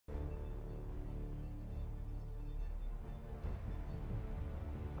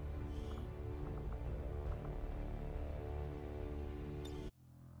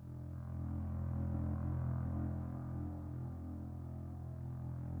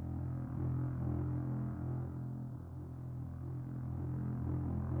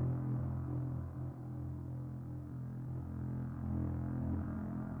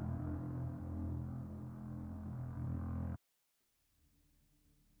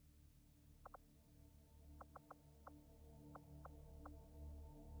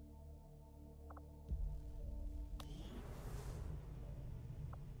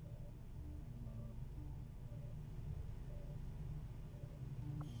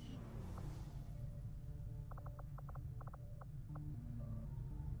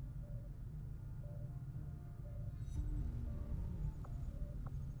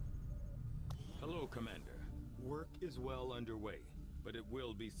Commander. Work is well underway, but it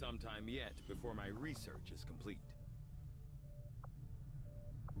will be some time yet before my research is complete.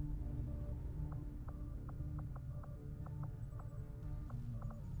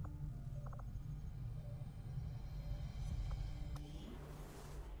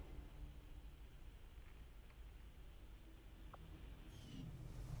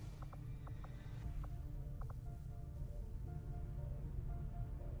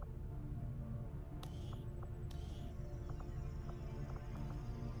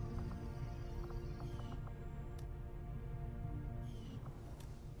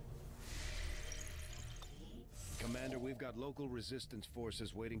 Commander, we've got local resistance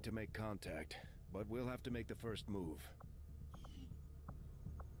forces waiting to make contact, but we'll have to make the first move.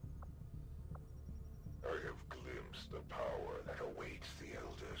 I have glimpsed the power that awaits the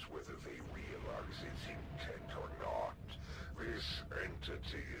Elders, whether they realize its intent or not. This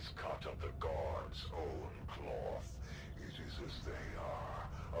entity is cut of the God's own cloth. It is as they are,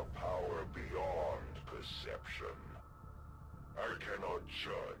 a power beyond perception. I cannot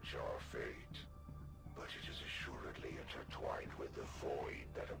judge our fate, but it is assuredly intertwined with the void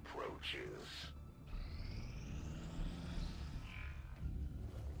that approaches.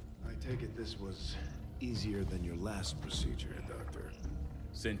 I take it this was easier than your last procedure, Doctor.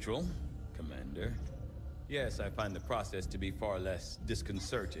 Central, Commander. Yes, I find the process to be far less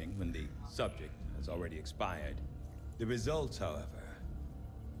disconcerting when the subject has already expired. The results, however,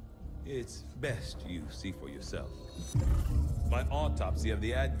 it's best you see for yourself. My autopsy of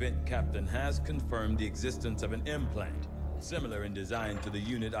the Advent Captain has confirmed the existence of an implant, similar in design to the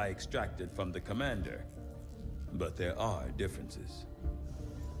unit I extracted from the Commander. But there are differences.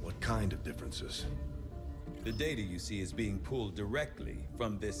 What kind of differences? The data you see is being pulled directly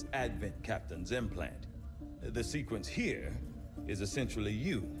from this Advent Captain's implant. The sequence here is essentially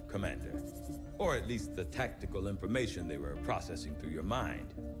you, Commander. Or at least the tactical information they were processing through your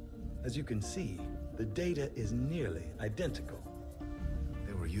mind. As you can see, the data is nearly identical.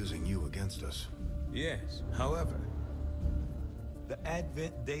 They were using you against us. Yes, however, the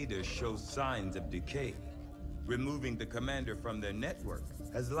Advent data shows signs of decay. Removing the Commander from their network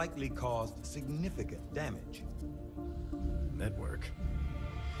has likely caused significant damage. Network?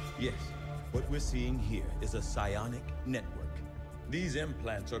 Yes, what we're seeing here is a psionic network. These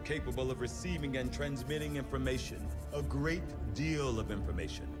implants are capable of receiving and transmitting information, a great deal of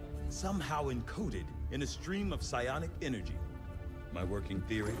information, somehow encoded in a stream of psionic energy. My working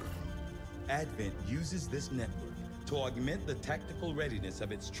theory? Advent uses this network to augment the tactical readiness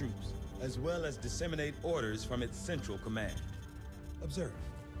of its troops, as well as disseminate orders from its central command. Observe.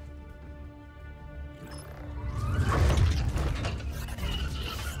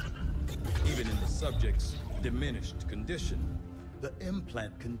 Even in the subject's diminished condition, the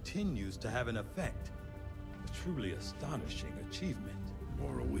implant continues to have an effect. A truly astonishing achievement.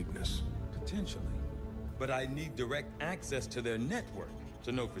 Or a weakness. Potentially. But I need direct access to their network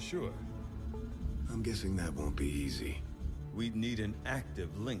to know for sure. I'm guessing that won't be easy. We'd need an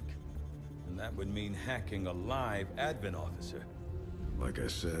active link. And that would mean hacking a live Advent officer. Like I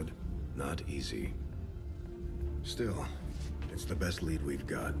said, not easy. Still, it's the best lead we've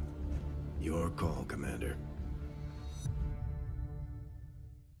got. Your call, Commander.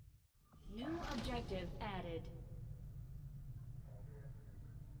 New objective added.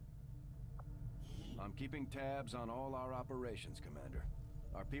 I'm keeping tabs on all our operations, Commander.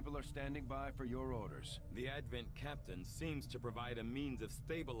 Our people are standing by for your orders. The Advent Captain seems to provide a means of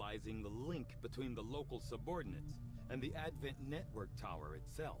stabilizing the link between the local subordinates and the Advent network tower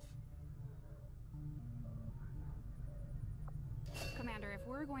itself. Commander, if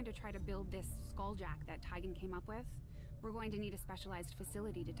we're going to try to build this skulljack that Tygan came up with, we're going to need a specialized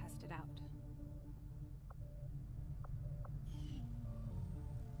facility to test it out.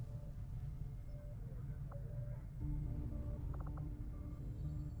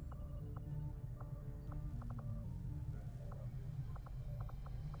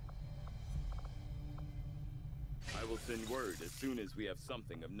 I will send word as soon as we have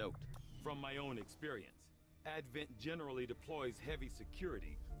something of note. From my own experience, Advent generally deploys heavy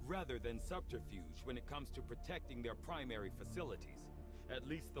security rather than subterfuge when it comes to protecting their primary facilities, at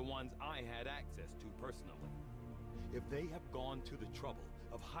least the ones I had access to personally. If they have gone to the trouble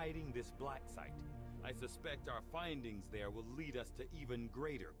of hiding this black site, I suspect our findings there will lead us to even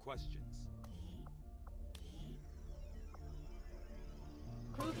greater questions.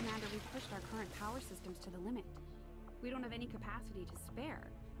 Crew Commander, we've pushed our current power systems to the limit. We don't have any capacity to spare,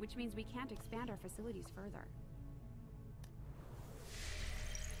 which means we can't expand our facilities further.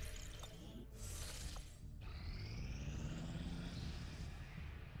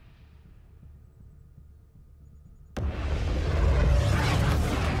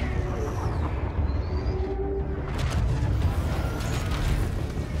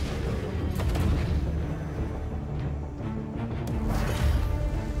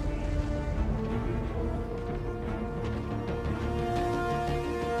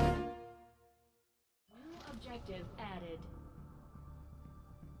 objective added.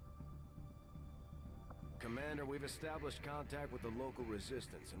 Commander, we've established contact with the local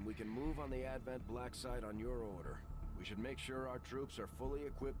resistance, and we can move on the Advent Black site on your order. We should make sure our troops are fully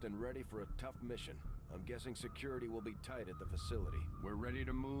equipped and ready for a tough mission. I'm guessing security will be tight at the facility. We're ready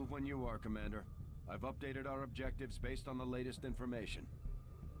to move when you are, Commander. I've updated our objectives based on the latest information.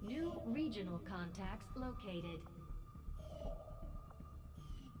 New regional contacts located.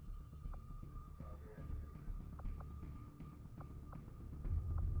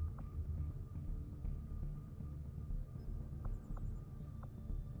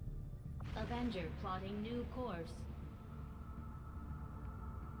 Avenger plotting new course.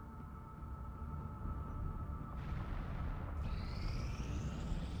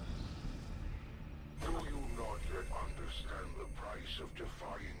 Do you not yet understand the price of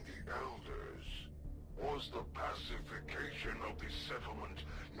defying the Elders? Was the pacification of the settlement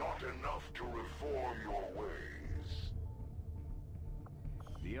not enough to reform your ways?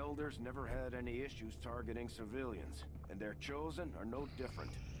 The Elders never had any issues targeting civilians, and their Chosen are no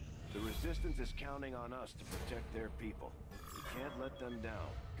different. The Resistance is counting on us to protect their people. We can't let them down.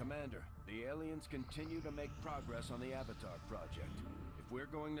 Commander, the aliens continue to make progress on the Avatar project. If we're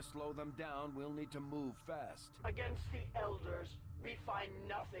going to slow them down, we'll need to move fast. Against the Elders, we find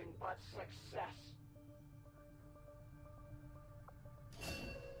nothing but success.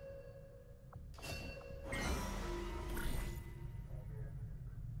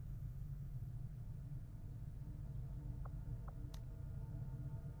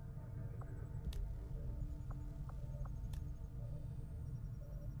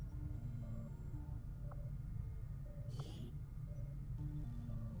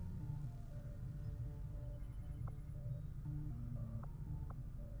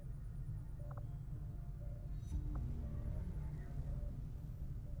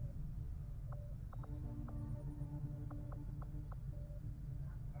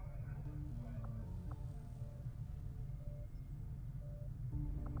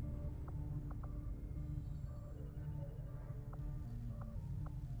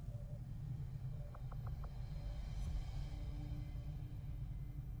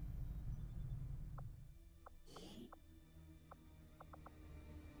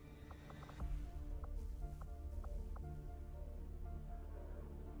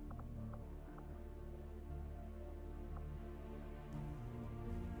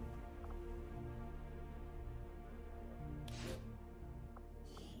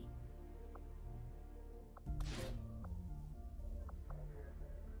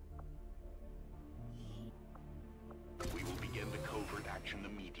 We will begin the covert action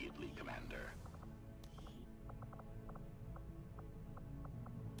immediately, Commander.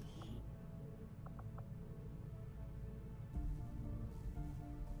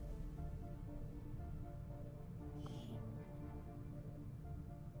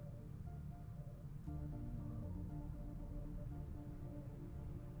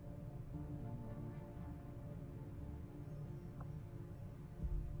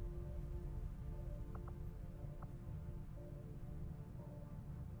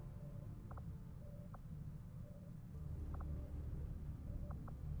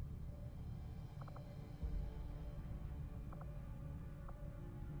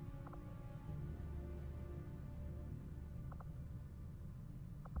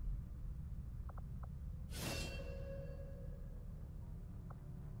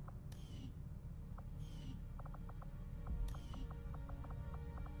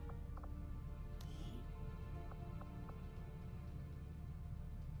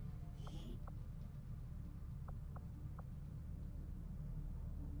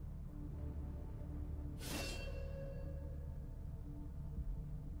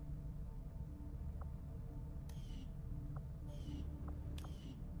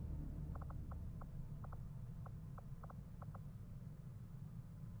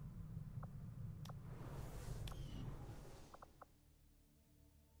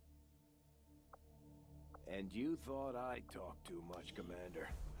 And you thought I talked too much, Commander.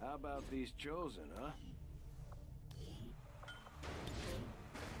 How about these Chosen, huh?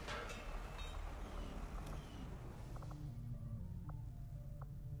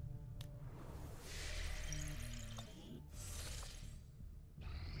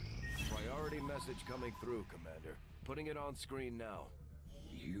 Priority message coming through, Commander. Putting it on screen now.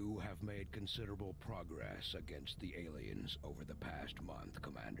 You have made considerable progress against the aliens over the past month,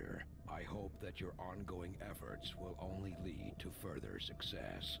 Commander. I hope that your ongoing efforts will only lead to further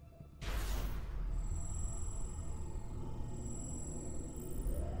success.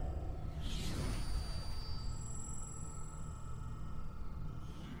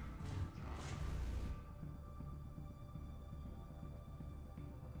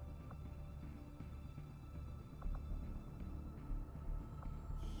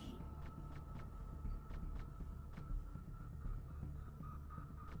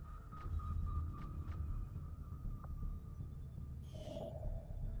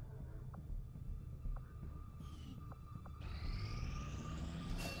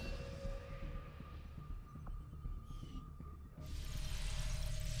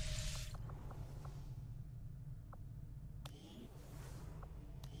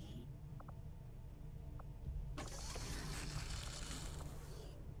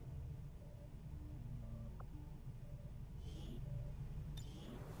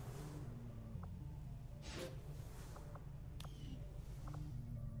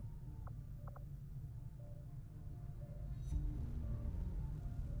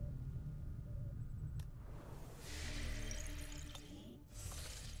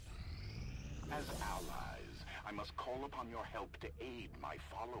 As allies, I must call upon your help to aid my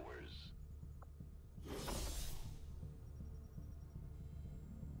followers.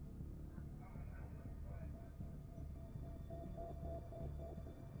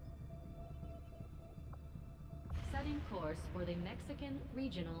 Setting course for the Mexican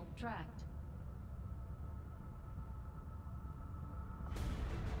Regional Tract.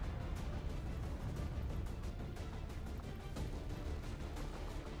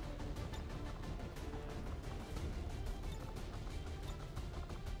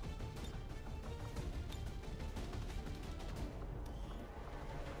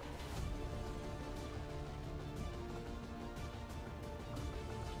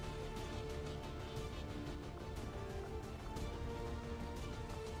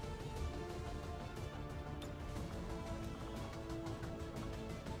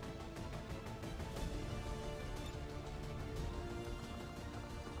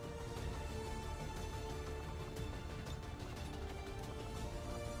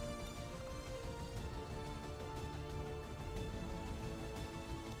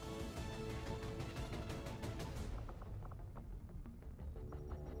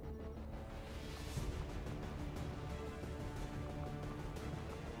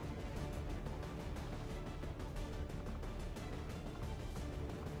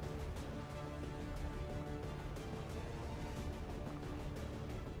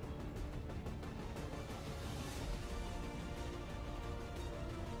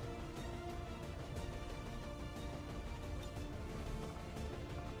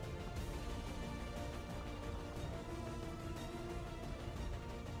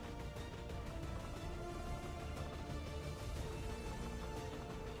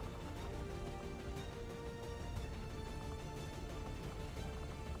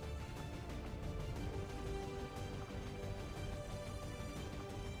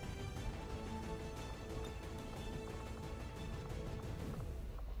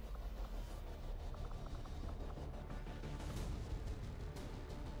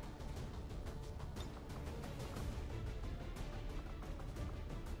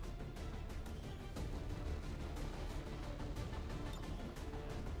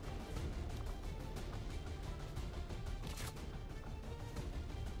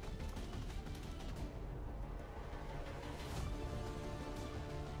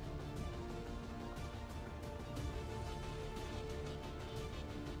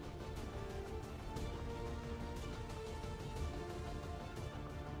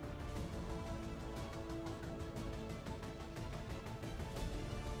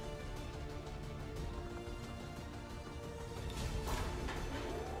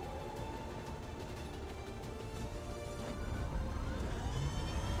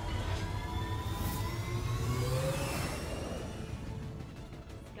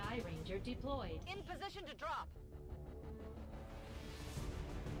 Deployed. In position to drop.